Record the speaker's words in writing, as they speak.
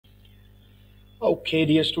Okay,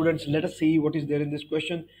 dear students, let us see what is there in this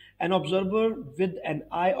question. An observer with an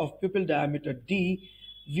eye of pupil diameter d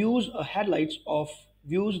views the headlights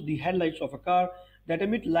of a car that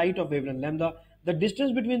emit light of wavelength lambda. The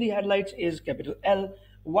distance between the headlights is capital L.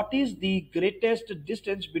 What is the greatest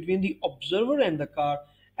distance between the observer and the car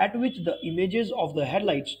at which the images of the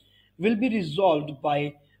headlights will be resolved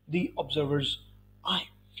by the observer's eye?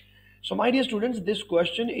 So my dear students, this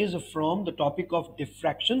question is from the topic of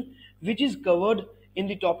diffraction, which is covered in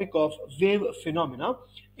the topic of wave phenomena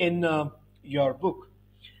in your book.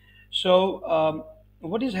 So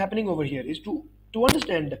what is happening over here is to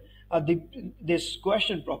understand this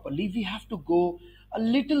question properly, we have to go a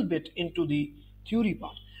little bit into the theory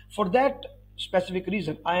part. For that specific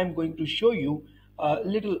reason, I am going to show you a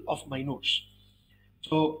little of my notes.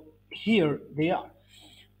 So here they are.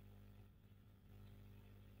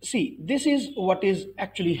 See, this is what is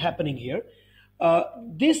actually happening here.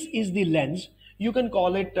 This is the lens. You can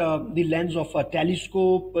call it the lens of a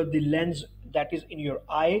telescope, the lens that is in your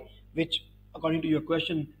eye, which according to your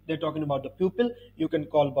question, they're talking about the pupil. You can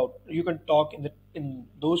talk in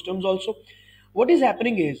those terms also. What is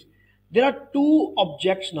happening is there are two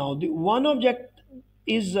objects now. The one object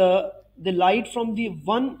is the light from the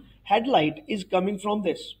one headlight is coming from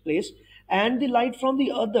this place, and the light from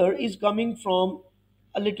the other is coming from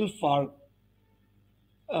a little far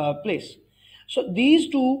place. So these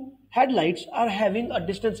two headlights are having a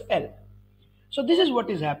distance L. So this is what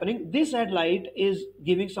is happening. This headlight is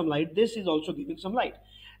giving some light. This is also giving some light.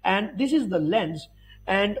 And this is the lens.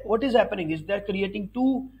 And what is happening is they're creating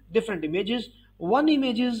two different images. One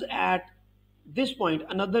image is at this point,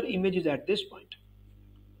 another image is at this point.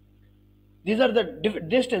 These are the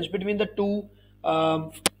distance between the two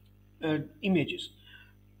images.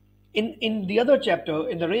 In the other chapter,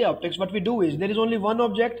 in the ray optics, what we do is there is only one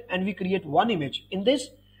object and we create one image. In this,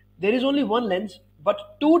 there is only one lens,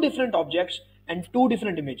 but two different objects and two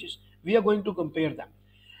different images. We are going to compare them.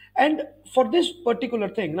 And for this particular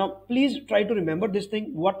thing, now please try to remember this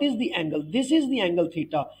thing. What is the angle? This is the angle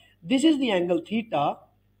theta. This is the angle theta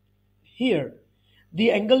here.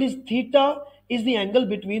 The angle is theta is the angle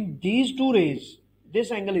between these two rays.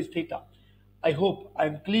 This angle is theta. I hope I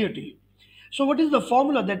am clear to you. So what is the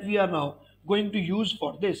formula that we are now going to use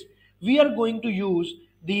for this? We are going to use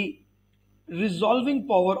the resolving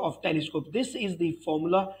power of telescope. This is the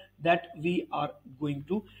formula that we are going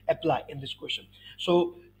to apply in this question.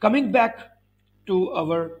 So coming back to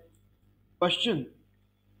our question,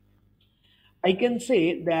 I can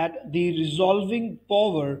say that the resolving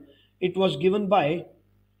power, it was given by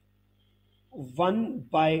 1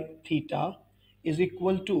 by theta is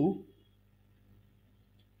equal to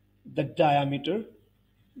the diameter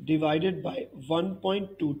divided by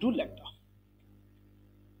 1.22 lambda.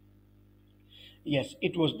 Yes,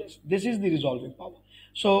 it was this. This is the resolving power.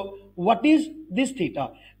 So what is this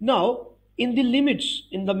theta? Now, in the limits,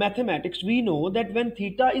 in the mathematics, we know that when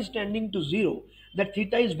theta is tending to 0, that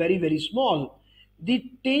theta is very, very small. The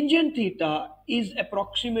tangent theta is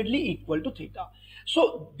approximately equal to theta.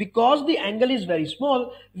 So because the angle is very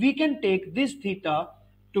small, we can take this theta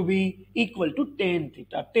to be equal to tan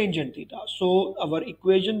theta, tangent theta. So our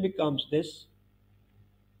equation becomes this.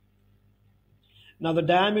 Now the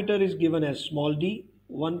diameter is given as small d,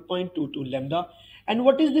 1.22 lambda. And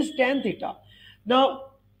what is this tan theta?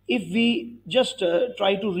 Now, if we just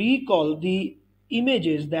try to recall the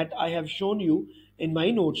images that I have shown you in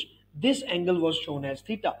my notes, this angle was shown as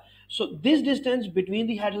theta. So this distance between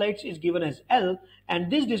the headlights is given as L, and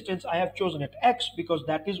this distance I have chosen at x because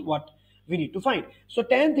that is what we need to find. So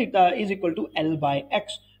tan theta is equal to L by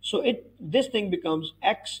x. So this thing becomes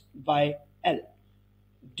x by L,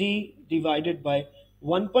 d divided by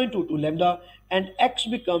 1.22 lambda, and x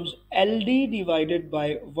becomes LD divided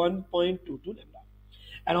by 1.22 lambda.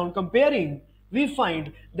 And on comparing, we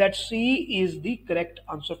find that C is the correct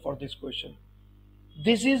answer for this question.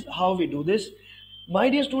 This is how we do this. My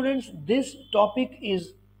dear students, this topic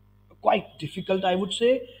is quite difficult, I would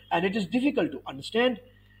say, and it is difficult to understand.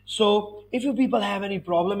 So if you people have any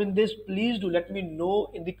problem in this, please do let me know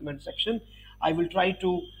in the comment section. I will try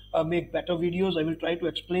to make better videos. I will try to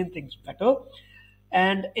explain things better.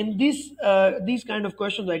 And in these kind of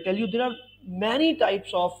questions, I tell you, there are many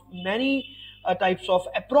types of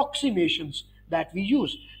approximations that we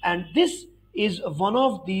use, and this is one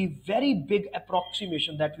of the very big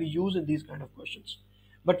approximation that we use in these kind of questions,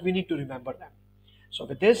 but we need to remember them. So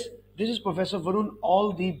with this is Professor Varun.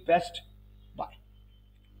 All the best